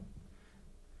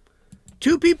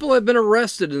Two people have been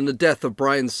arrested in the death of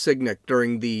Brian Sicknick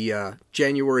during the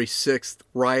January 6th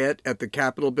riot at the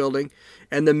Capitol building,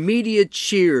 and the media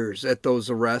cheers at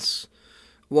those arrests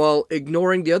while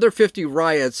ignoring the other 50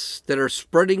 riots that are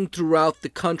spreading throughout the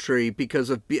country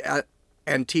because of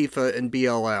Antifa and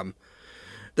BLM.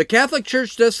 The Catholic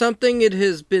Church does something it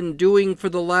has been doing for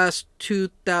the last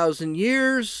 2,000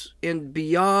 years and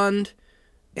beyond,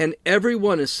 and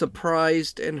everyone is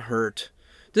surprised and hurt.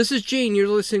 This is Gene. You're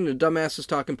listening to Dumbasses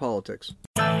Talking Politics.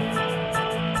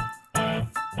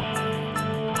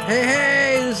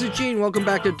 Hey, this is Gene. Welcome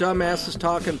back to Dumbasses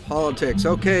Talking Politics.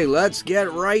 Okay, let's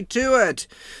get right to it.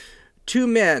 Two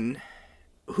men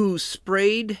who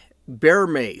sprayed bear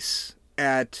mace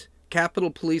at Capitol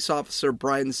Police Officer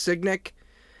Brian Sicknick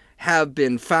have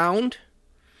been found,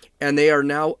 and they are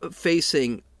now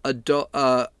facing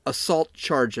assault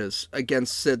charges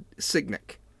against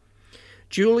Sicknick.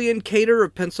 Julian Cater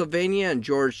of Pennsylvania and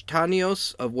George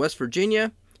Tanios of West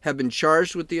Virginia have been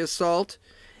charged with the assault,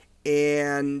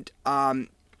 and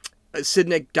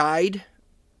Sicknick died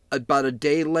about a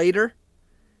day later,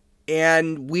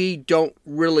 and we don't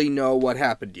really know what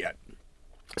happened yet.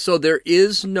 So there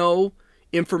is no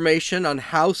information on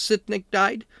how Sicknick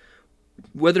died,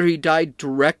 whether he died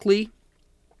directly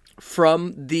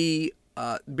from the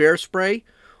bear spray,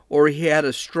 or he had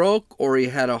a stroke, or he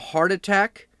had a heart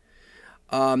attack.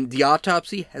 The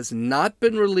autopsy has not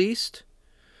been released.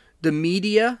 The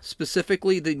media,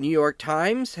 specifically the New York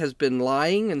Times, has been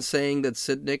lying and saying that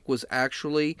Sicknick was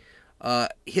actually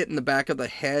hit in the back of the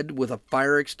head with a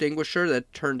fire extinguisher.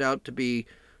 That turned out to be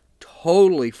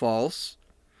totally false.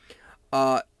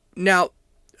 Now,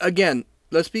 again,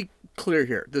 let's be clear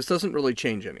here. This doesn't really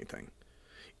change anything.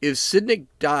 If Sicknick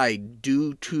died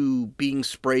due to being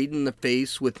sprayed in the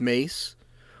face with mace,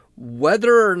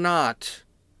 whether or not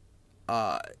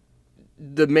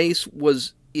the mace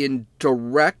was in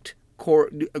direct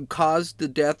caused the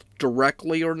death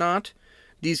directly or not,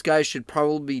 these guys should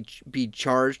probably be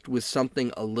charged with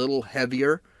something a little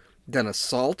heavier than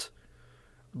assault,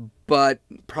 but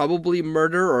probably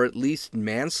murder, or at least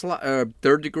manslaughter,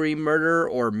 third-degree murder,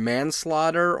 or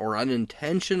manslaughter, or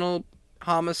unintentional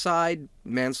homicide,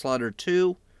 manslaughter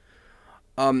 2.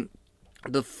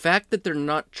 The fact that they're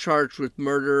not charged with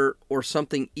murder or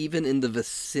something even in the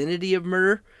vicinity of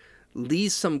murder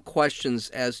leaves some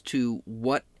questions as to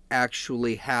what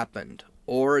actually happened.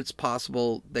 Or it's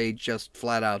possible they just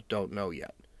flat out don't know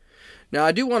yet. Now,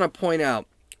 I do want to point out,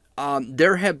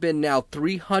 there have been now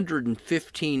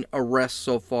 315 arrests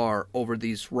so far over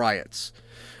these riots.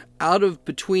 Out of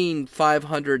between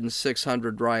 500 and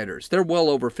 600 rioters, they're well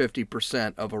over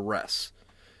 50% of arrests.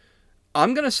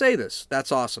 I'm going to say this.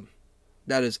 That's awesome.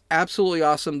 That is absolutely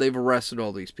awesome. They've arrested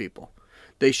all these people.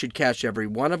 They should catch every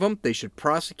one of them. They should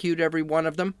prosecute every one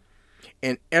of them.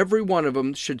 And every one of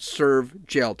them should serve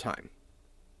jail time.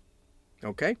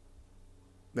 Okay?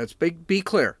 Let's be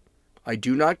clear. I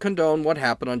do not condone what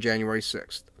happened on January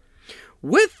 6th.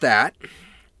 With that,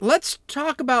 let's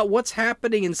talk about what's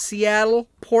happening in Seattle,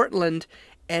 Portland,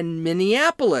 and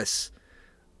Minneapolis,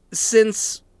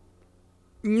 since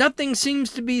nothing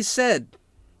seems to be said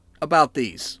about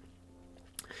these.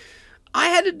 I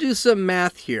had to do some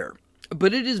math here,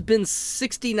 but it has been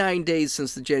 69 days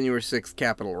since the January 6th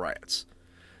Capitol riots.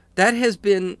 That has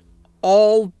been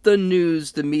all the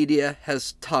news the media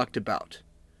has talked about.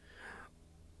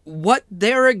 What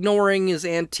they're ignoring is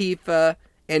Antifa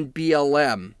and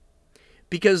BLM,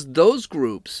 because those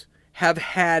groups have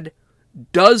had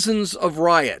dozens of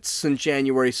riots since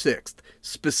January 6th,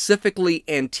 specifically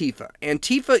Antifa.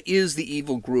 Antifa is the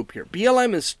evil group here.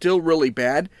 BLM is still really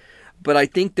bad, but I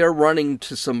think they're running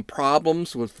into some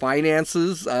problems with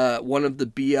finances. One of the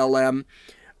BLM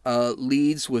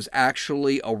leads was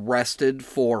actually arrested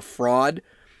for fraud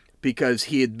because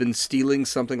he had been stealing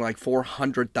something like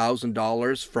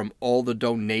 $400,000 from all the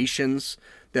donations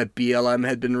that BLM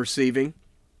had been receiving.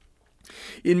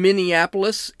 In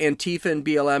Minneapolis, Antifa and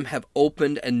BLM have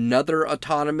opened another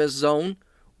autonomous zone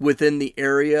within the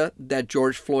area that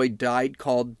George Floyd died,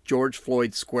 called George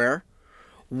Floyd Square.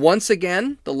 Once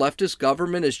again, the leftist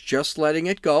government is just letting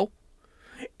it go.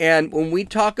 And when we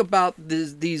talk about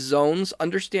these zones,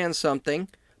 understand something.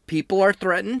 People are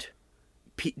threatened.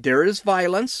 There is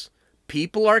violence.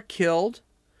 People are killed.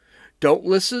 Don't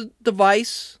listen to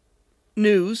Vice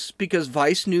News, because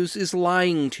Vice News is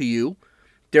lying to you.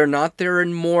 They're not there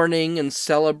in mourning and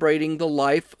celebrating the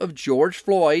life of George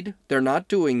Floyd. They're not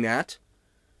doing that.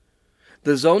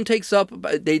 The zone takes up,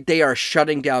 they are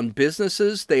shutting down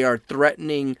businesses. They are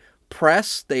threatening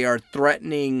press. They are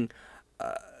threatening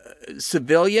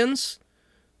civilians.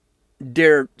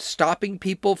 They're stopping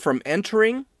people from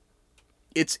entering.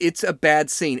 It's a bad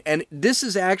scene. And this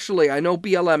is actually, I know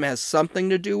BLM has something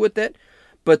to do with it,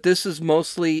 but this is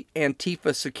mostly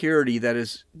Antifa security that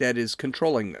is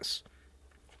controlling this.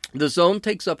 The zone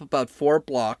takes up about 4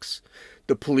 blocks.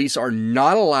 The police are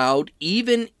not allowed,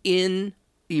 even in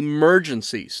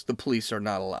emergencies, the police are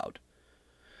not allowed.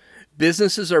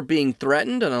 Businesses are being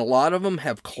threatened, and a lot of them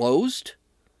have closed.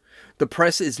 The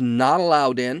press is not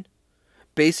allowed in.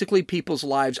 Basically, people's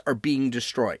lives are being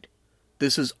destroyed.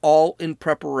 This is all in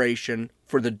preparation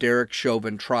for the Derek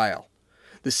Chauvin trial.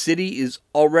 The city is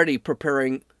already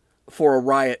preparing for a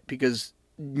riot because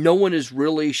no one is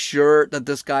really sure that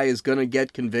this guy is going to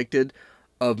get convicted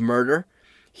of murder.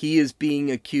 He is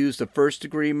being accused of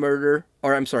second-degree murder,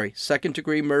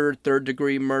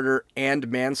 3rd-degree murder, and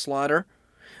manslaughter.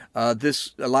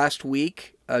 This last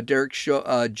week, Derek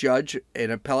judge,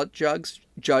 an appellate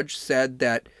judge, said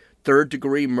that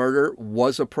 3rd-degree murder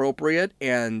was appropriate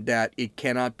and that it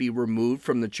cannot be removed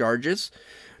from the charges.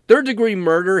 3rd-degree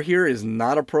murder here is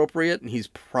not appropriate, and he's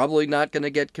probably not going to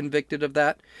get convicted of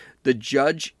that. The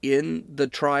judge in the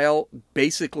trial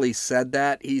basically said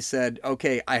that. He said,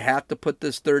 okay, I have to put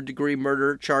this 3rd-degree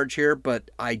murder charge here, but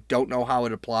I don't know how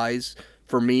it applies.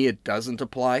 For me, it doesn't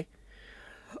apply.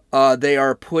 They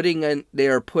are putting up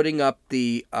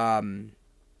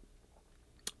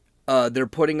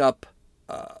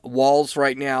walls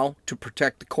right now to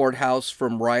protect the courthouse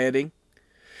from rioting.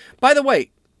 By the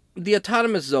way, the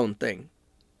autonomous zone thing,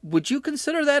 would you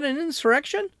consider that an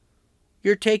insurrection?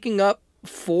 You're taking up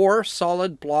 4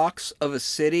 solid blocks of a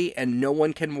city and no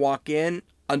one can walk in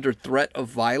under threat of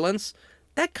violence?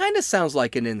 That kind of sounds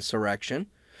like an insurrection.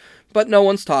 But no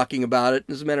one's talking about it.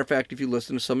 As a matter of fact, if you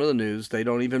listen to some of the news, they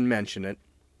don't even mention it.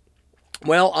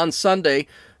 Well, on Sunday,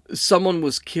 someone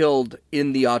was killed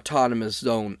in the autonomous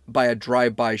zone by a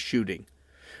drive-by shooting.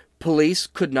 Police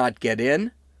could not get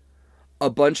in. A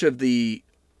bunch of the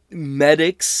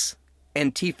medics,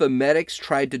 Antifa medics,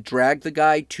 tried to drag the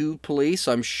guy to police.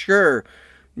 I'm sure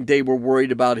they were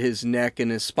worried about his neck and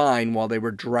his spine while they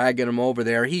were dragging him over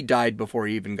there. He died before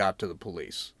he even got to the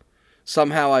police.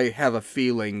 Somehow I have a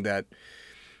feeling that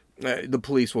the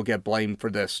police will get blamed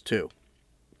for this too.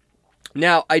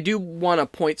 Now, I do want to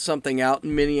point something out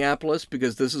in Minneapolis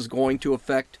because this is going to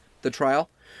affect the trial.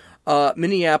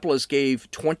 Minneapolis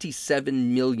gave $27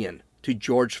 million to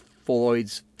George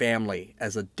Floyd's family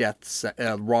as a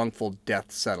wrongful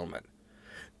death settlement.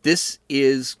 This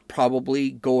is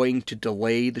probably going to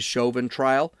delay the Chauvin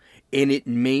trial, and it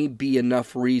may be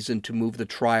enough reason to move the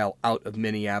trial out of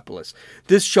Minneapolis.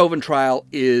 This Chauvin trial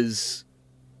is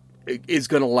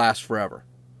going to last forever.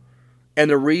 And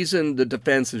the reason the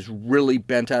defense is really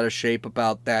bent out of shape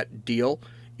about that deal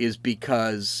is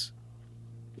because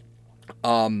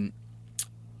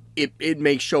it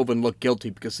makes Chauvin look guilty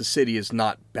because the city is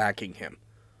not backing him.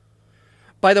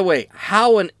 By the way,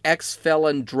 how an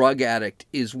ex-felon drug addict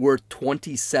is worth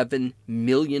 $27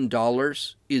 million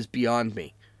is beyond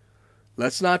me.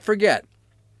 Let's not forget,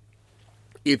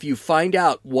 if you find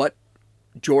out what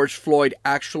George Floyd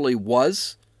actually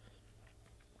was,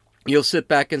 you'll sit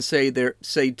back and say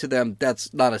to them,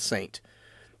 that's not a saint.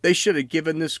 They should have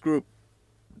given this group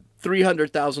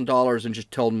 $300,000 and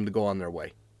just told them to go on their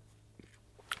way.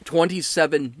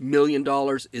 $27 million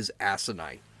is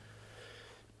asinine.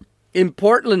 In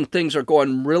Portland, things are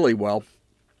going really well.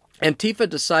 Antifa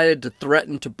decided to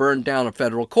threaten to burn down a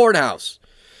federal courthouse.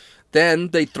 Then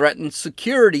they threatened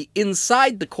security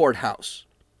inside the courthouse.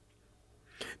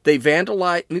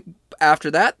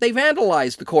 After that, they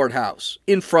vandalized the courthouse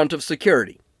in front of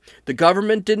security. The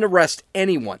government didn't arrest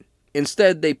anyone.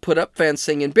 Instead, they put up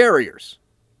fencing and barriers.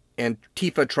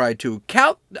 Antifa tried to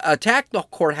attack the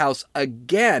courthouse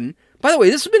again. By the way,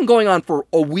 this has been going on for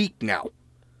a week now.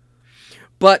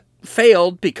 But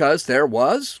failed because there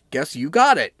was, guess you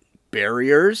got it,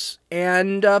 barriers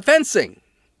and fencing.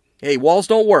 Hey, walls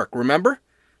don't work, remember?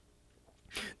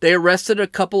 They arrested a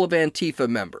couple of Antifa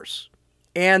members.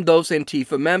 And those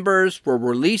Antifa members were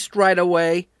released right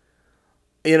away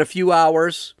in a few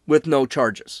hours with no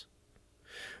charges.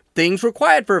 Things were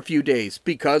quiet for a few days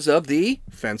because of the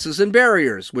fences and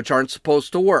barriers, which aren't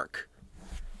supposed to work.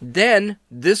 Then,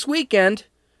 this weekend,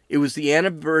 it was the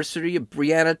anniversary of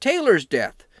Breonna Taylor's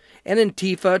death, and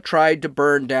Antifa tried to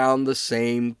burn down the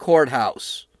same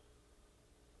courthouse.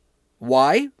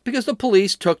 Why? Because the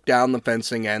police took down the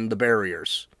fencing and the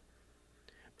barriers.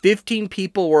 15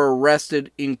 people were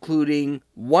arrested, including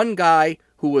one guy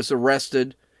who was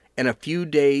arrested a few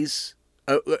days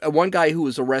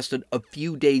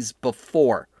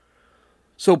before.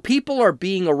 So people are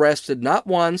being arrested not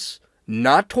once,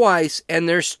 not twice, and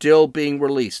they're still being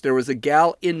released. There was a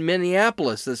gal in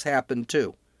Minneapolis this happened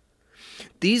to.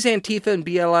 These Antifa and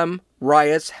BLM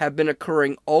riots have been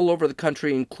occurring all over the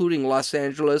country, including Los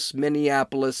Angeles,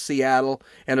 Minneapolis, Seattle,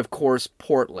 and of course,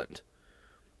 Portland.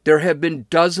 There have been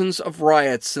dozens of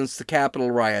riots since the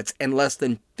Capitol riots, and less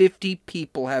than 50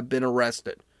 people have been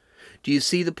arrested. Do you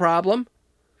see the problem?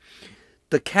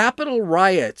 The Capitol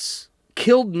riots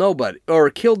killed nobody.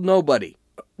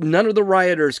 None of the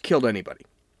rioters killed anybody.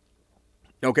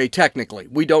 Okay, technically,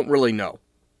 we don't really know.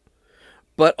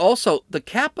 But also, the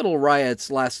Capitol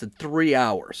riots lasted 3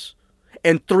 hours,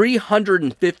 and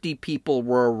 350 people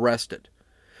were arrested.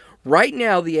 Right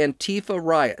now, the Antifa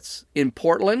riots in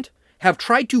Portland have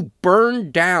tried to burn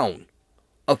down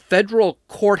a federal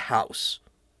courthouse,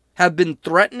 have been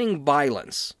threatening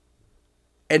violence,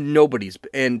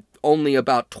 and only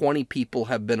about 20 people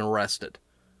have been arrested,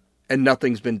 and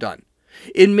nothing's been done.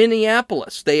 In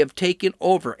Minneapolis, they have taken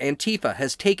over. Antifa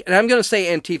has taken, and I'm going to say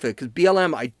Antifa because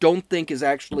BLM I don't think is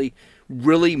actually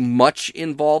really much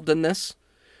involved in this,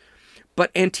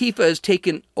 but Antifa has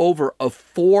taken over a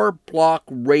 4-block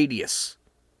radius.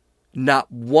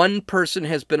 Not one person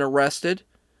has been arrested,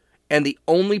 and the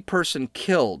only person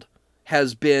killed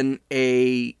has been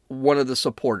one of the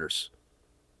supporters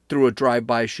through a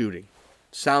drive-by shooting.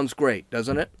 Sounds great,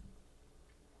 doesn't it?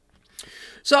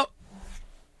 So,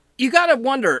 you got to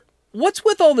wonder, what's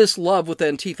with all this love with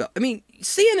Antifa? I mean,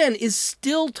 CNN is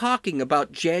still talking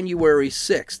about January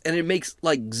 6th, and it makes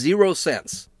like 0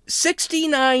 sense.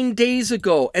 69 days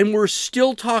ago, and we're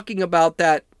still talking about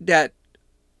that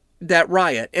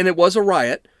riot, and it was a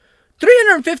riot.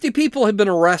 350 people have been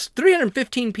arrested.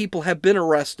 315 people have been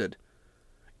arrested.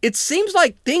 It seems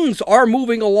like things are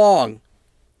moving along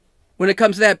when it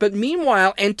comes to that. But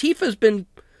meanwhile, Antifa's been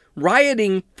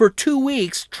rioting for 2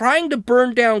 weeks, trying to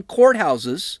burn down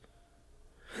courthouses.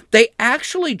 They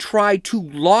actually tried to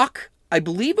lock, I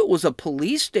believe it was a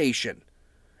police station,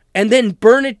 and then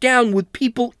burn it down with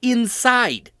people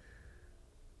inside.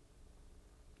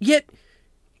 Yet,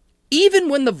 even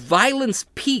when the violence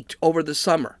peaked over the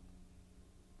summer,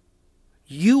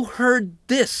 you heard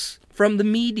this from the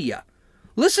media.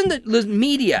 Listen to the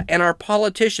media and our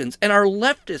politicians and our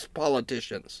leftist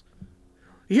politicians.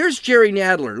 Here's Jerry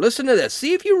Nadler. Listen to this.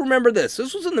 See if you remember this.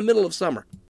 This was in the middle of summer.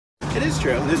 It is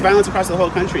true. There's violence across the whole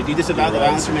country. Do you disavow the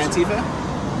violence from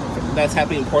Antifa that's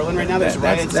happening in Portland right now? There's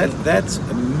riots. That's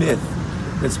a myth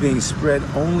that's being spread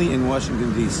only in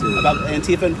Washington, D.C. About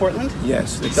Antifa in Portland?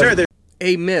 Yes. Sir,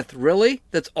 a myth, really?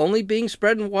 That's only being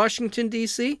spread in Washington,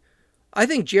 D.C.? I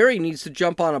think Jerry needs to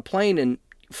jump on a plane and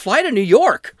fly to New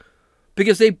York,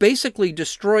 because they basically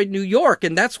destroyed New York,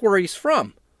 and that's where he's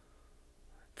from.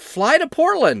 Fly to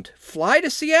Portland. Fly to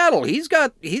Seattle. He's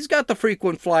got the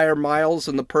frequent flyer miles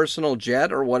and the personal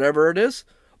jet or whatever it is.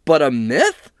 But a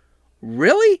myth?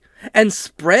 Really? And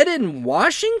spread in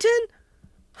Washington?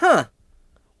 Huh.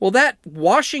 Well, that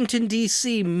Washington,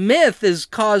 D.C. myth has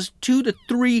caused $2 to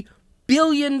 $3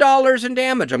 billion in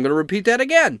damage. I'm going to repeat that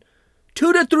again.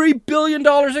 $2 to $3 billion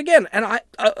again, and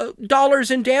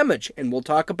dollars in damage, and we'll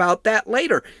talk about that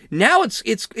later. Now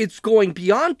it's going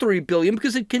beyond $3 billion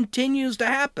because it continues to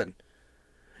happen.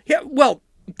 Yeah, well,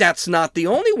 that's not the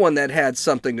only one that had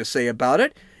something to say about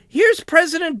it. Here's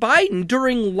President Biden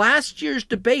during last year's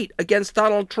debate against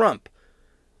Donald Trump,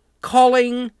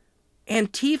 calling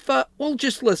Antifa. Well,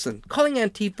 just listen. Calling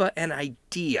Antifa an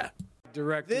idea.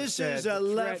 This is a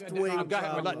left-wing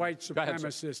white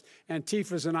supremacist.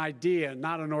 Antifa's an idea,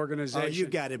 not an organization. Oh, you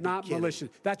got it. Not militia.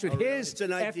 That's what his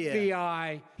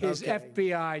FBI,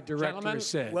 FBI director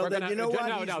said. Well, then you know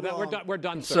what? No, we're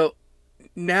done. Sir. So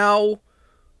now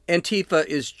Antifa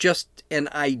is just an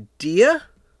idea?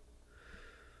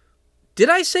 Did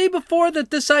I say before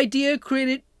that this idea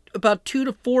created about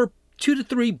 $2 to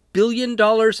 $3 billion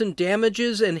in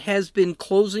damages and has been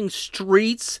closing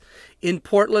streets in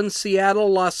Portland,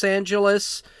 Seattle, Los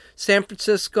Angeles, San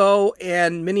Francisco,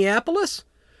 and Minneapolis?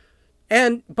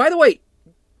 And by the way,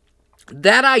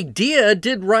 that idea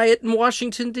did riot in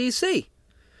Washington, D.C.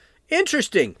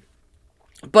 Interesting.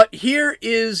 But here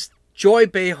is Joy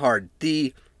Behar,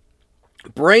 the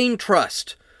brain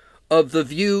trust of the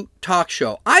View talk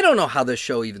show. I don't know how this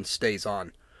show even stays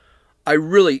on. I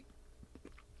really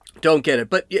don't get it.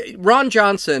 But Ron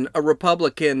Johnson, a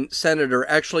Republican senator,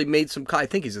 actually made some, I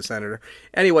think he's a senator,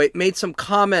 anyway, made some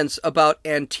comments about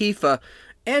Antifa,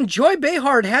 and Joy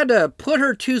Behar had to put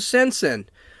her 2 cents in.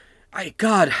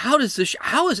 God, how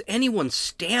does anyone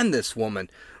stand this woman?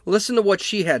 Listen to what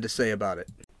she had to say about it.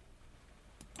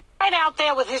 right out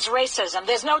there with his racism.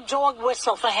 There's no dog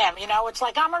whistle for him. You know, it's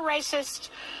like, I'm a racist.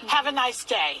 Have a nice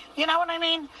day. You know what I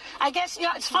mean? I guess, you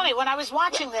know, it's funny. When I was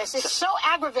watching this, it's so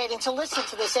aggravating to listen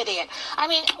to this idiot. I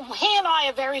mean, he and I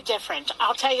are very different.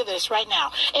 I'll tell you this right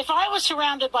now. If I was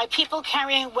surrounded by people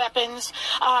carrying weapons,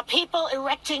 people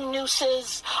erecting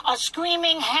nooses,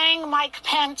 screaming, hang Mike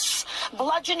Pence,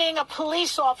 bludgeoning a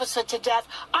police officer to death,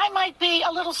 I might be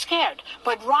a little scared.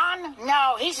 But Ron,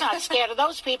 no, he's not scared of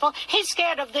those people. He's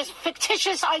scared of this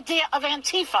fictitious idea of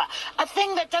Antifa, a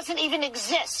thing that doesn't even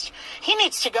exist. He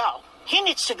needs to go. He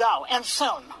needs to go, and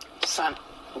soon. Son,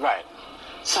 right.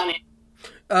 Sonny.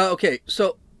 Okay,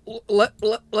 so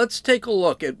let's take a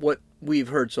look at what we've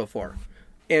heard so far.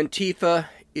 Antifa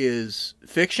is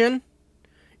fiction,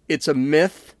 it's a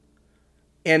myth,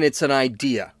 and it's an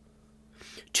idea.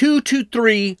 $2 to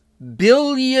 $3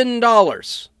 billion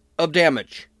of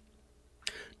damage.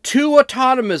 2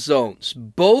 autonomous zones,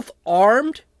 both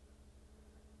armed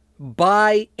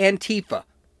by Antifa.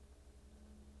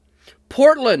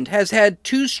 Portland has had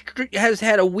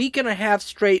a week and a half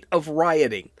straight of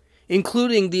rioting,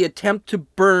 including the attempt to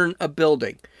burn a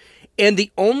building. And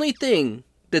the only thing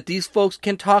that these folks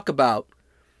can talk about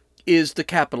is the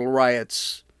Capitol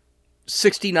riots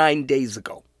 69 days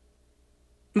ago.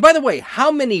 And by the way,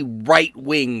 how many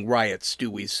right-wing riots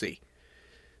do we see?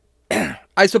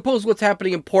 I suppose what's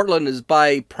happening in Portland is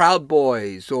by Proud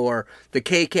Boys or the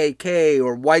KKK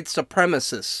or white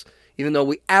supremacists, even though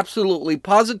we absolutely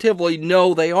positively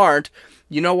know they aren't.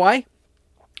 You know why?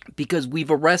 Because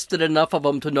we've arrested enough of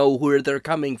them to know where they're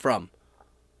coming from.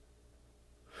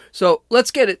 So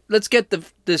let's get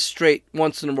this straight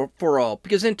once and for all,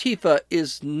 because Antifa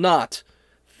is not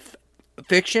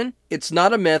fiction, it's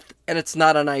not a myth, and it's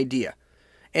not an idea.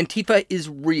 Antifa is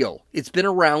real. It's been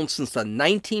around since the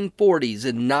 1940s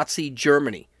in Nazi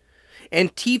Germany.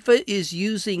 Antifa is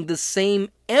using the same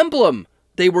emblem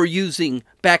they were using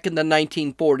back in the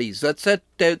 1940s. That's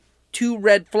the 2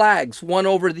 red flags, one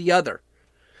over the other.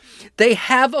 They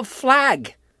have a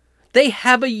flag. They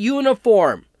have a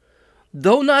uniform.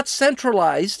 Though not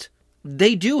centralized,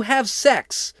 they do have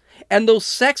sects. And those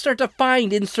sects are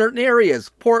defined in certain areas.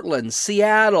 Portland,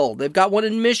 Seattle. They've got one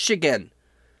in Michigan.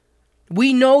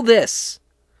 We know this.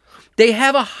 They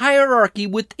have a hierarchy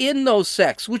within those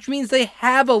sects, which means they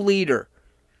have a leader.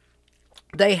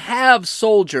 They have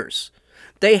soldiers.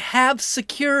 They have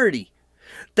security.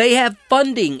 They have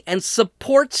funding and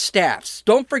support staffs.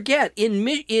 Don't forget, in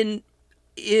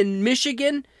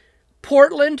Michigan,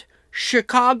 Portland,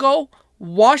 Chicago,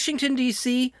 Washington,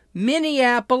 D.C.,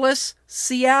 Minneapolis,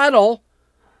 Seattle,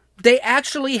 they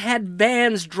actually had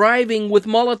vans driving with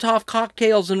Molotov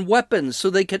cocktails and weapons so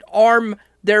they could arm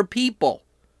their people.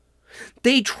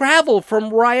 They travel from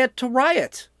riot to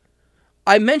riot.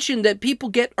 I mentioned that people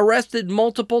get arrested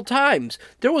multiple times.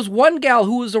 There was one gal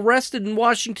who was arrested in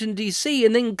Washington, D.C.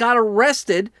 and then got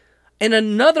arrested in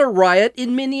another riot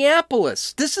in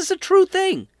Minneapolis. This is a true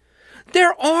thing.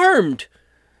 They're armed.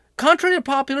 Contrary to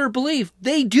popular belief,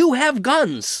 they do have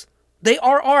guns. They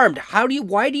are armed.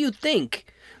 Why do you think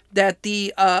that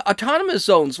the autonomous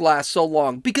zones last so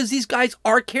long? Because these guys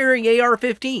are carrying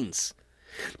AR-15s.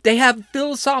 They have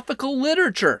philosophical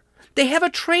literature. They have a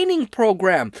training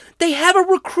program. They have a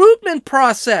recruitment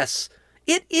process.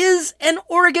 It is an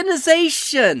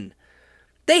organization.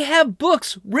 They have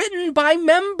books written by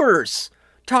members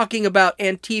talking about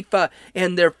Antifa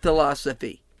and their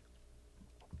philosophy.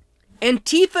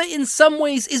 Antifa, in some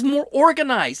ways, is more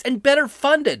organized and better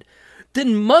funded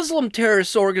than Muslim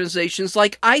terrorist organizations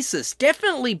like ISIS.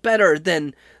 Definitely better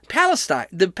than Palestine.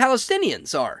 The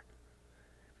Palestinians are.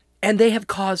 And they have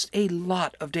caused a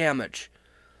lot of damage.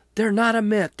 They're not a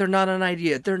myth. They're not an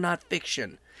idea. They're not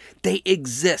fiction. They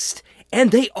exist.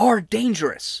 And they are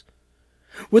dangerous.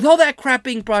 With all that crap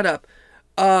being brought up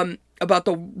about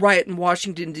the riot in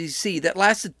Washington, D.C. that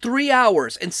lasted 3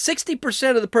 hours and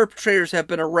 60% of the perpetrators have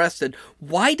been arrested,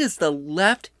 why does the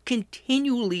left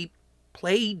continually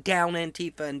play down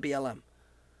Antifa and BLM,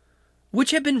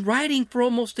 which have been rioting for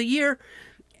almost a year,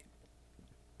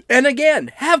 and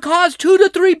again, have caused $2 to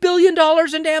 $3 billion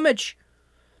in damage?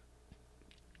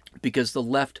 Because the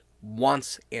left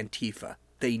wants Antifa.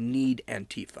 They need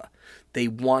Antifa. They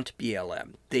want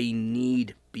BLM. They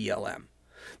need BLM.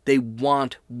 They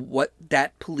want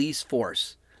that police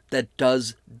force that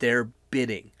does their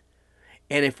bidding.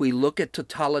 And if we look at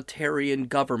totalitarian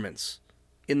governments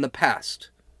in the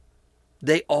past,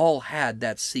 they all had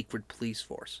that secret police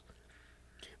force.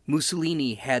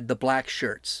 Mussolini had the black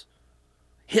shirts.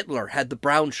 Hitler had the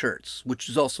brown shirts, which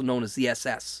is also known as the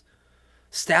SS.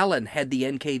 Stalin had the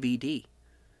NKVD.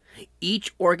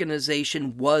 Each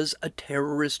organization was a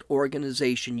terrorist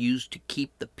organization used to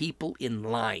keep the people in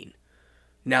line.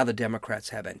 Now the Democrats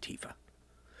have Antifa.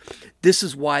 This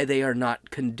is why they are not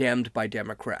condemned by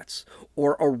Democrats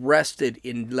or arrested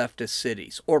in leftist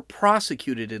cities or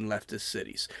prosecuted in leftist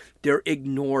cities. They're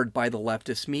ignored by the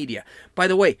leftist media. By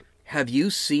the way, have you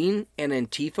seen an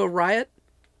Antifa riot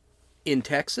in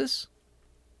Texas?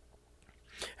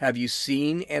 Have you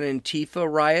seen an Antifa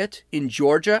riot in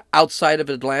Georgia outside of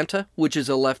Atlanta, which is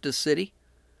a leftist city?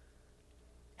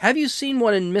 Have you seen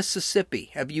one in Mississippi?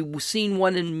 Have you seen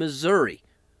one in Missouri?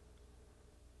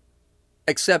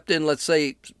 Except in, let's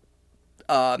say,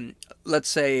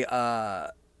 what's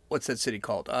that city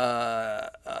called?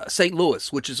 St.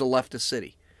 Louis, which is a leftist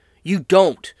city. You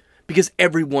don't, because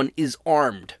everyone is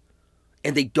armed,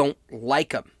 and they don't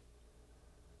like them.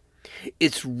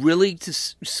 It's really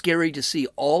scary to see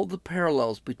all the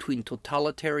parallels between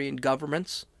totalitarian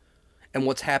governments and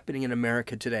what's happening in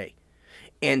America today.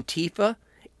 Antifa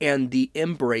and the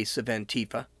embrace of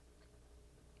Antifa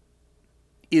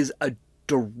is a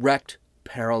direct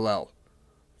parallel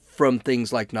from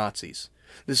things like Nazis.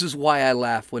 This is why I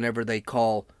laugh whenever they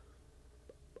call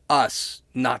us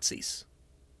Nazis.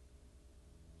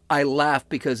 I laugh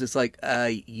because it's like,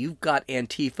 you've got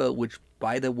Antifa, which,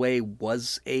 by the way,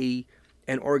 was an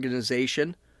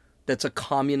organization that's a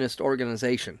communist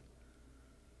organization.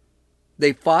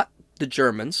 They fought the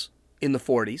Germans in the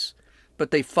 40s,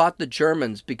 but they fought the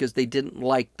Germans because they didn't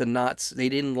like the Nazis. They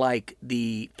didn't like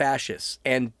the fascists.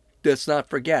 And let's not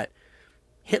forget,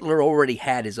 Hitler already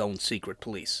had his own secret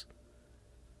police.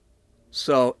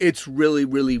 So it's really,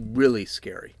 really, really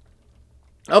scary.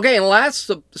 Okay, and last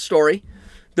story.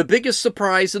 The biggest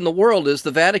surprise in the world is the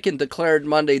Vatican declared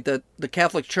Monday that the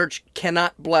Catholic Church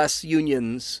cannot bless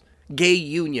unions, gay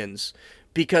unions,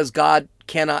 because God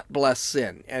cannot bless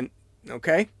sin. And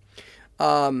okay,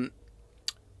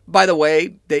 by the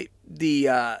way, the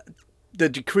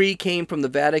decree came from the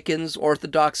Vatican's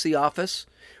Orthodoxy Office,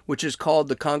 which is called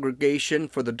the Congregation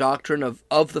for the Doctrine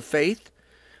of the Faith,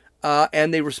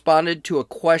 and they responded to a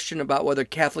question about whether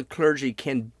Catholic clergy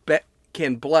can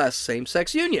bless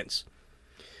same-sex unions.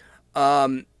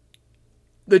 The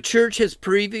church has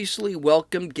previously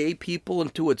welcomed gay people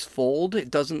into its fold. It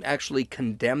doesn't actually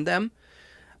condemn them,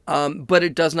 but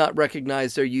it does not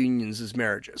recognize their unions as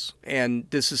marriages. And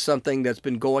this is something that's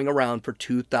been going around for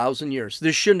 2,000 years.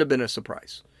 This shouldn't have been a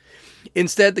surprise.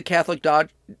 Instead, the Catholic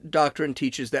doctrine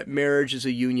teaches that marriage is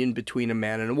a union between a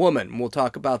man and a woman. We'll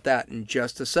talk about that in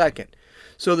just a second.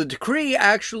 So the decree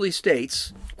actually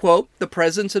states, quote, the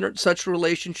presence in such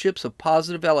relationships of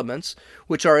positive elements,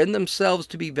 which are in themselves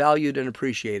to be valued and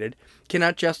appreciated,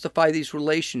 cannot justify these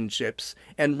relationships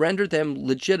and render them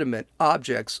legitimate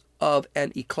objects of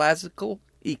an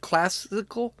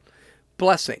ecclesiastical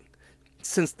blessing,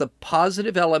 since the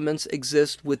positive elements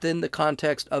exist within the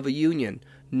context of a union,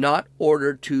 not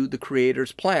ordered to the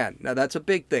Creator's plan. Now, that's a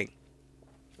big thing.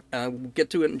 We'll get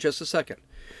to it in just a second.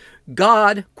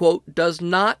 God, quote, does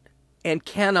not and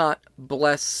cannot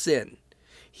bless sin.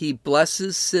 He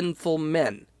blesses sinful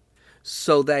men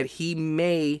so that he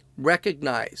may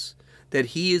recognize that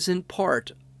he is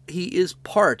part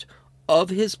of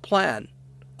his plan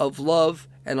of love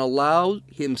and allow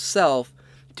himself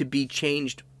to be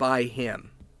changed by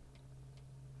him.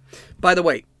 By the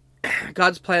way,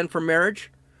 God's plan for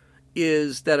marriage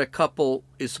is that a couple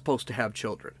is supposed to have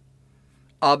children.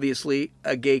 Obviously,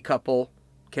 a gay couple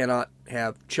cannot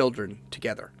have children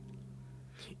together.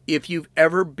 If you've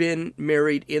ever been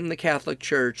married in the Catholic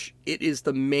Church, it is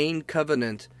the main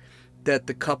covenant that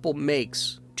the couple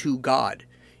makes to God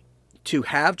to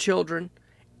have children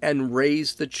and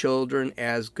raise the children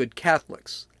as good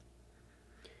Catholics.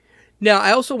 Now,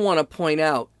 I also want to point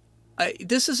out,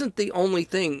 this isn't the only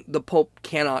thing the Pope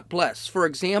cannot bless. For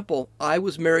example, I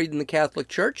was married in the Catholic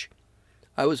Church.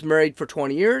 I was married for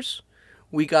 20 years.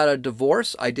 We got a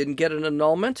divorce. I didn't get an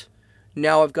annulment.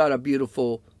 Now I've got a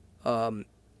beautiful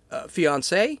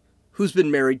fiancé who's been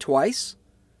married twice.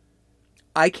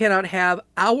 I cannot have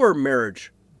our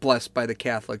marriage blessed by the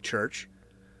Catholic Church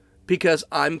because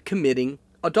I'm committing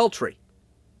adultery.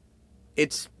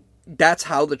 That's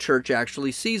how the church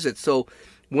actually sees it. So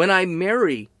when I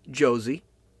marry Josie,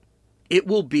 it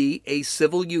will be a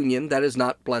civil union that is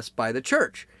not blessed by the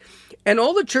church. And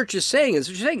all the church is saying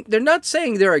is, they're not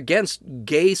saying they're against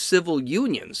gay civil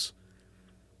unions.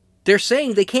 They're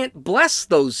saying they can't bless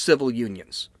those civil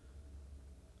unions.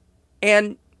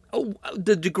 And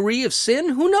the degree of sin,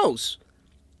 who knows?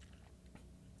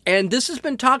 And this has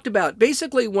been talked about.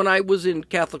 Basically, when I was in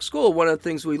Catholic school, one of the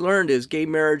things we learned is gay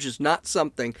marriage is not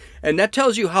something, and that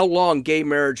tells you how long gay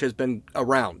marriage has been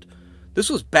around. This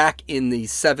was back in the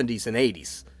 70s and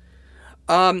 80s.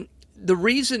 The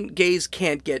reason gays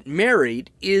can't get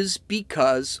married is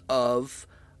because of,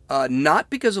 not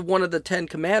because of one of the 10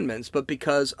 commandments, but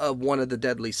because of one of the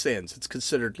deadly sins. It's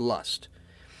considered lust.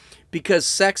 Because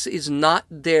sex is not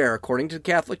there, according to the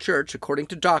Catholic Church, according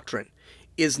to doctrine,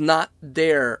 is not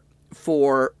there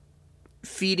for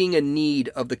feeding a need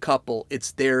of the couple.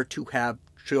 It's there to have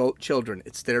children.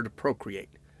 It's there to procreate.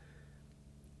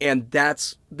 And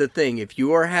that's the thing. If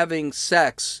you are having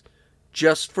sex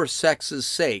just for sex's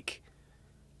sake,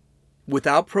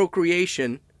 without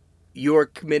procreation, you're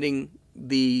committing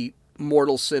the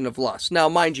mortal sin of lust. Now,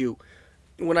 mind you,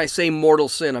 when I say mortal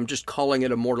sin, I'm just calling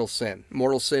it a mortal sin.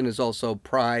 Mortal sin is also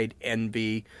pride,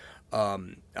 envy,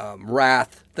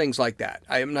 wrath, things like that.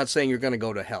 I am not saying you're going to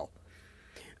go to hell.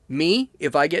 Me,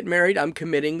 if I get married, I'm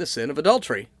committing the sin of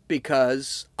adultery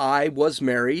because I was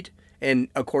married, and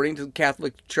according to the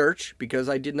Catholic Church, because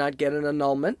I did not get an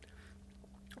annulment,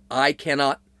 I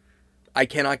cannot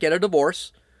get a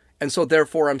divorce, and so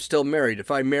therefore I'm still married. If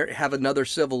I have another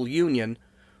civil union,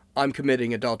 I'm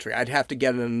committing adultery. I'd have to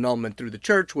get an annulment through the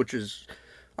church, which is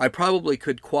I probably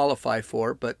could qualify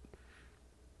for, but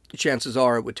chances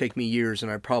are it would take me years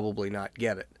and I'd probably not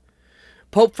get it.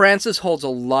 Pope Francis holds a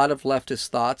lot of leftist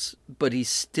thoughts, but he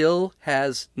still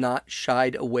has not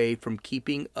shied away from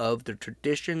keeping of the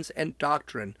traditions and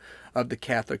doctrine of the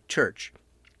Catholic Church.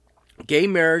 Gay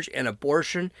marriage and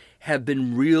abortion have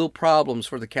been real problems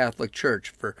for the Catholic Church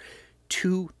for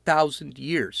 2,000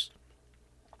 years.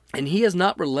 And he has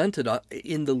not relented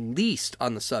in the least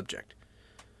on the subject.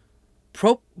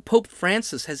 Pope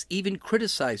Francis has even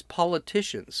criticized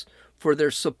politicians for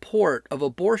their support of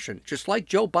abortion, just like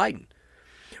Joe Biden.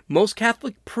 Most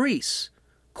Catholic priests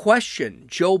question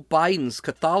Joe Biden's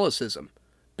Catholicism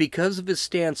because of his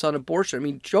stance on abortion. I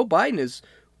mean, Joe Biden is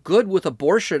good with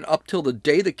abortion up till the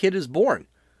day the kid is born.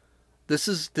 This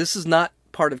is not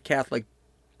part of Catholic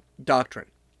doctrine.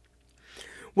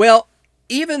 Well,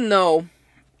 even though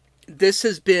this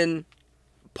has been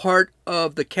part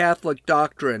of the Catholic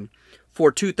doctrine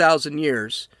for 2,000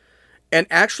 years, and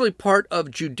actually part of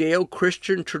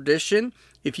Judeo-Christian tradition,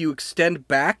 if you extend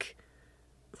back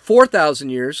 4,000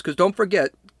 years, because don't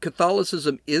forget,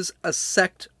 Catholicism is a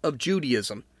sect of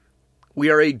Judaism. We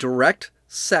are a direct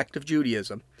sect of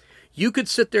Judaism. You could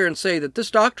sit there and say that this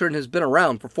doctrine has been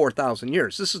around for 4,000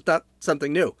 years. This is not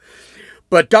something new.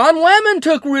 But Don Lemon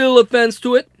took real offense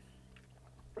to it,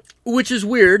 which is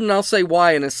weird, and I'll say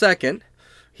why in a second.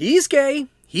 He's gay.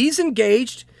 He's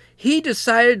engaged. He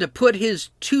decided to put his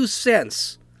 2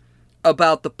 cents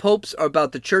about the Pope's, or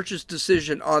about the Church's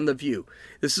decision on The View.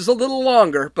 This is a little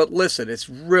longer, but listen, it's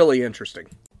really interesting.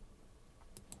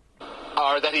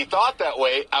 Or that he thought that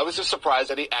way. I was just surprised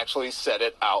that he actually said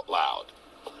it out loud.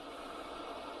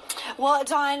 Well,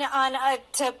 Don,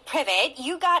 to pivot,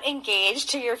 you got engaged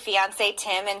to your fiancé,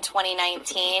 Tim, in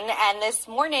 2019, and this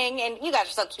morning, and you guys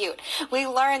are so cute, we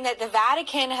learned that the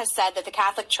Vatican has said that the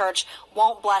Catholic Church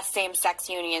won't bless same-sex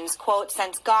unions, quote,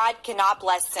 since God cannot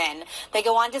bless sin. They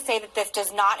go on to say that this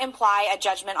does not imply a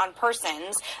judgment on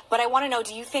persons, but I want to know,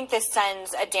 do you think this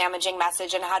sends a damaging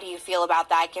message, and how do you feel about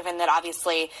that, given that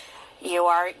obviously you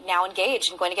are now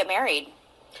engaged and going to get married?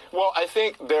 Well, I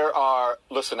think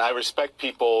listen, I respect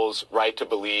people's right to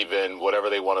believe in whatever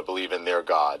they want to believe in their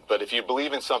God. But if you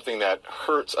believe in something that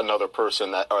hurts another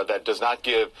person or that does not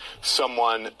give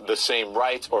someone the same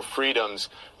rights or freedoms,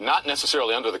 not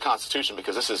necessarily under the Constitution,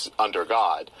 because this is under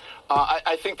God,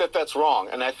 I think that that's wrong.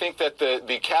 And I think that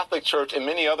the Catholic Church and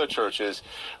many other churches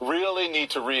really need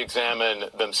to re-examine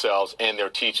themselves and their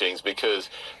teachings, because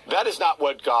that is not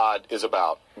what God is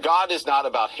about. God is not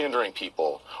about hindering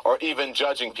people or even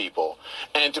judging people.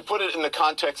 And to put it in the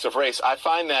context of race, I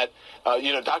find that,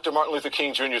 Dr. Martin Luther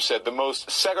King Jr. said the most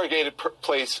segregated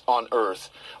place on earth,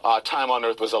 time on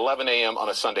earth, was 11 a.m. on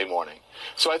a Sunday morning.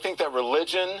 So I think that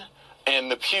religion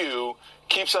and the pew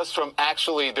keeps us from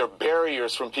they're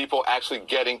barriers from people actually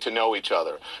getting to know each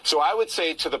other. So I would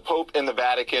say to the Pope and the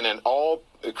Vatican and all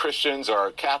Christians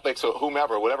or Catholics or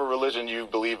whomever, whatever religion you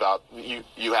believe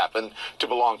you happen to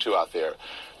belong to out there,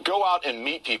 go out and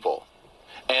meet people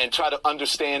and try to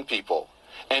understand people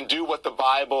and do what the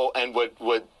Bible and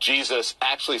what Jesus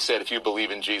actually said, if you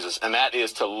believe in Jesus, and that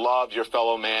is to love your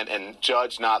fellow man and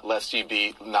judge not lest ye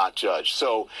be not judged.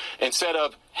 So instead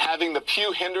of having the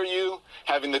pew hinder you,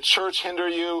 having the church hinder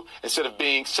you, instead of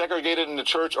being segregated in the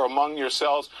church or among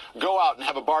yourselves, go out and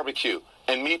have a barbecue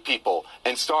and meet people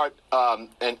and start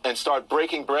start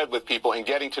breaking bread with people and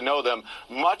getting to know them,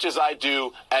 much as I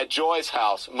do at Joy's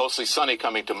house, mostly Sonny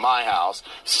coming to my house,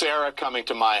 Sarah coming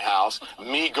to my house,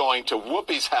 me going to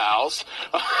Whoopi's house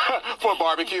for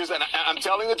barbecues, and I'm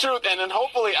telling the truth. And then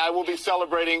hopefully I will be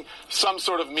celebrating some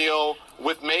sort of meal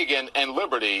with Megan and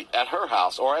Liberty at her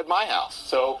house or at my house.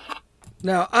 So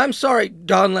now, I'm sorry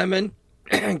Don Lemon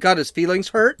got his feelings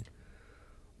hurt,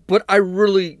 but I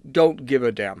really don't give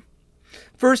a damn.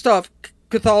 First off,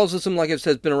 Catholicism, like I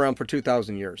said, has been around for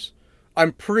 2,000 years.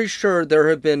 I'm pretty sure there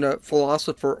have been a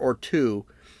philosopher or two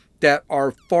that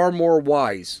are far more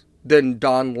wise than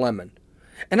Don Lemon.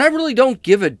 And I really don't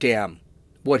give a damn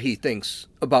what he thinks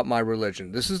about my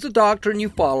religion. This is the doctrine you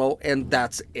follow, and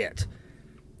that's it.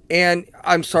 And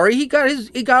I'm sorry he got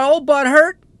all butt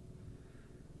hurt,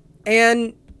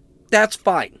 and that's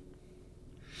fine.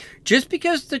 Just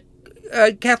because the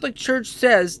Catholic Church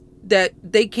says that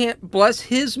they can't bless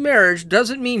his marriage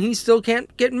doesn't mean he still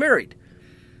can't get married.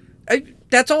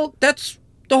 That's all. That's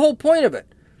the whole point of it.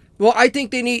 Well, I think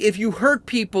they need, if you hurt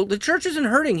people, the church isn't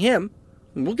hurting him.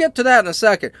 We'll get to that in a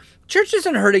second. Church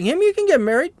isn't hurting him. You can get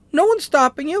married. No one's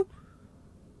stopping you.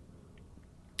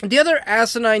 The other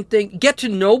asinine thing, get to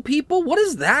know people? What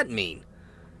does that mean?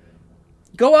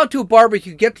 Go out to a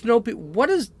barbecue, get to know people. What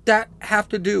does that have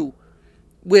to do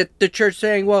with the church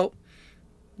saying, well,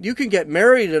 you can get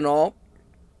married and all,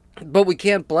 but we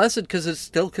can't bless it because it's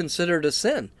still considered a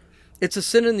sin. It's a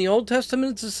sin in the Old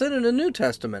Testament. It's a sin in the New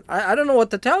Testament. I don't know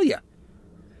what to tell you.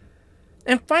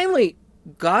 And finally,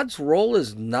 God's role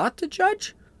is not to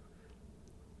judge.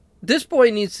 This boy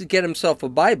needs to get himself a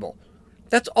Bible.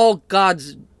 That's all God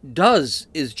does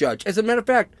is judge. As a matter of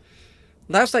fact,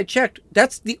 last I checked,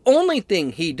 that's the only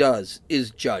thing he does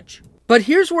is judge. But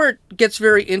here's where it gets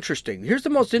very interesting. Here's the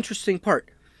most interesting part.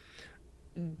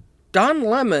 Don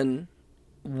Lemon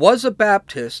was a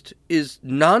Baptist, is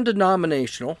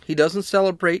non-denominational. He doesn't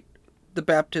celebrate the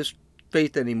Baptist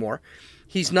faith anymore.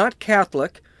 He's not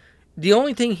Catholic. The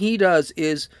only thing he does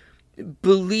is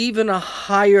believe in a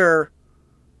higher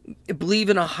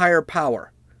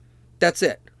power. That's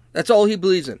it. That's all he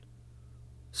believes in.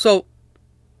 So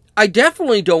I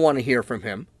definitely don't want to hear from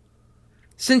him,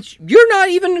 since you're not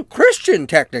even a Christian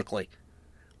technically.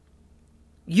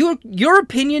 Your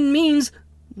opinion means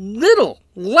little,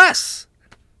 less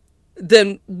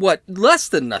than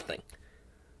nothing.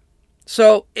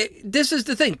 So this is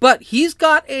the thing. But he's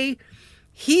got a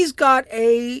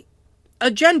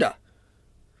agenda,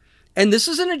 and this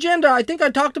is an agenda I think I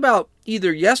talked about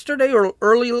either yesterday or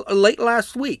late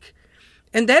last week,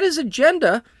 and that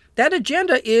agenda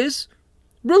is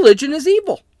religion is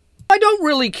evil. I don't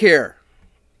really care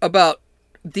about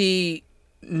the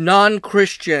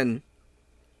non-Christian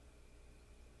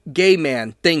gay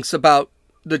man thinks about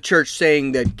the church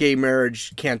saying that gay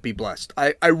marriage can't be blessed.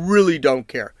 I really don't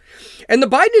care. And the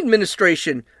Biden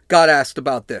administration got asked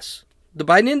about this. The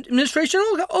Biden administration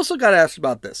also got asked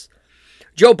about this.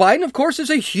 Joe Biden, of course, is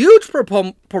a huge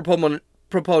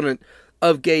proponent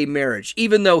of gay marriage,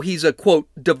 even though he's a, quote,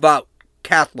 devout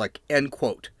Catholic, end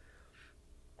quote.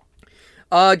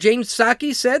 James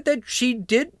Psaki said that she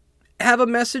did not have a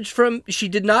message from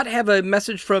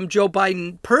Joe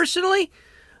Biden personally,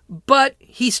 but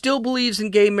he still believes in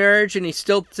gay marriage and he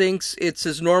still thinks it's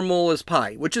as normal as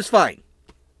pie, which is fine.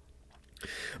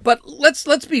 But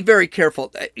let's be very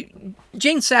careful.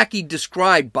 James Psaki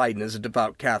described Biden as a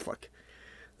devout Catholic.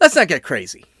 Let's not get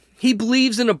crazy. He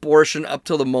believes in abortion up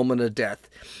till the moment of death.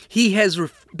 He has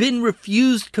been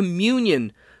refused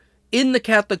communion in the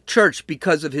Catholic Church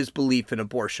because of his belief in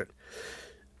abortion.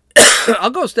 I'll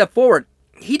go a step forward.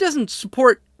 He doesn't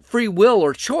support free will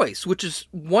or choice, which is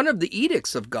one of the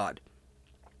edicts of God.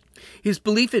 His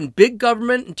belief in big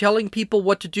government and telling people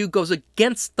what to do goes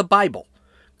against the Bible,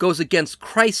 goes against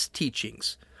Christ's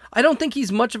teachings. I don't think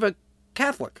he's much of a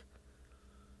Catholic.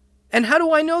 And how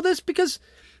do I know this? Because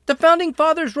the Founding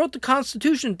Fathers wrote the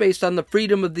Constitution based on the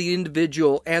freedom of the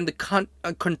individual and the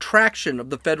contraction of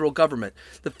the federal government.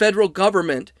 The federal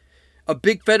government, a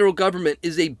big federal government,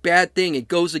 is a bad thing. It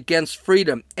goes against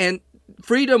freedom. And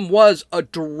freedom was a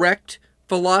direct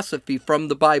philosophy from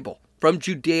the Bible, from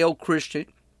Judeo-Christian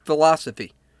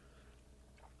philosophy.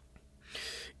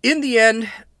 In the end,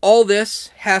 all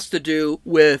this has to do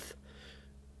with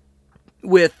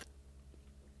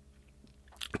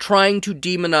trying to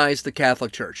demonize the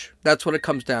Catholic Church. That's what it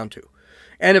comes down to.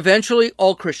 And eventually,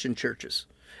 all Christian churches.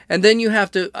 And then you're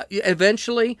going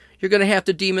to have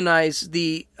to demonize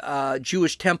the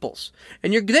Jewish temples.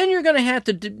 And then you're going to have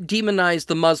to demonize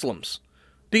the Muslims.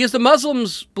 Because the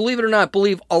Muslims, believe it or not,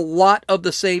 believe a lot of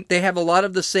the same, they have a lot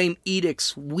of the same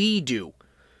edicts we do.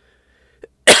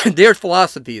 Their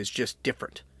philosophy is just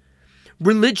different.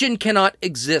 Religion cannot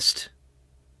exist.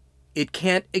 It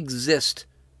can't exist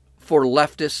for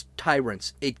leftist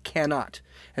tyrants. It cannot.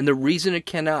 And the reason it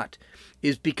cannot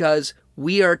is because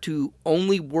we are to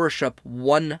only worship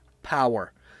one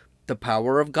power, the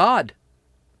power of God.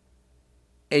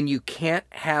 And you can't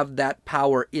have that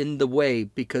power in the way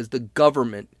because the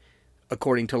government,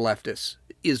 according to leftists,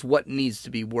 is what needs to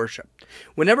be worshipped.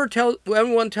 Whenever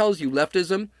anyone tells you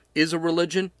leftism is a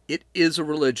religion, it is a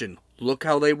religion. Look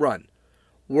how they run.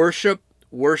 Worship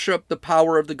the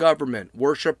power of the government.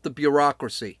 Worship the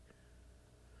bureaucracy.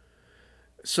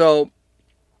 So,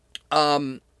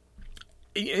 and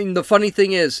the funny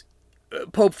thing is,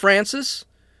 Pope Francis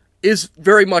is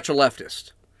very much a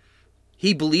leftist.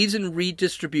 He believes in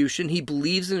redistribution, he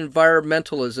believes in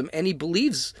environmentalism, and he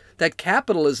believes that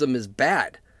capitalism is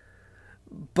bad.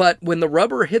 But when the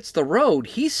rubber hits the road,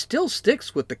 he still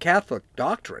sticks with the Catholic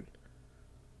doctrine.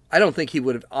 I don't think he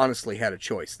would have honestly had a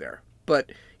choice there.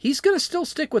 But he's going to still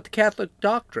stick with the Catholic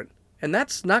doctrine, and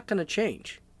that's not going to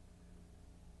change.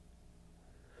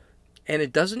 And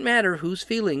it doesn't matter whose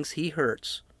feelings he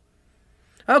hurts.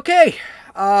 Okay,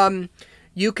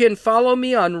 you can follow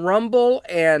me on Rumble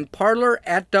and Parler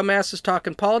at Dumbasses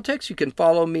Talking Politics. You can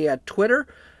follow me at Twitter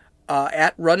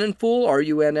at Runninfool,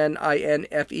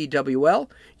 RUNNINFEWL.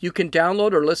 You can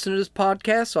download or listen to this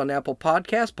podcast on Apple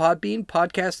Podcasts, Podbean,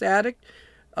 Podcast Addict,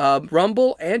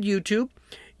 Rumble, and YouTube.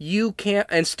 You can,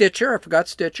 and Stitcher, I forgot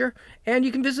Stitcher. And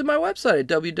you can visit my website at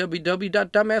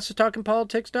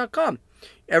www.dumbassestalkingpolitics.com.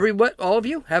 All of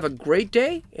you, have a great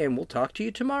day, and we'll talk to you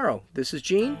tomorrow. This is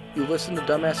Gene. You listen to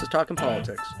Dumbasses Talking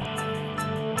Politics.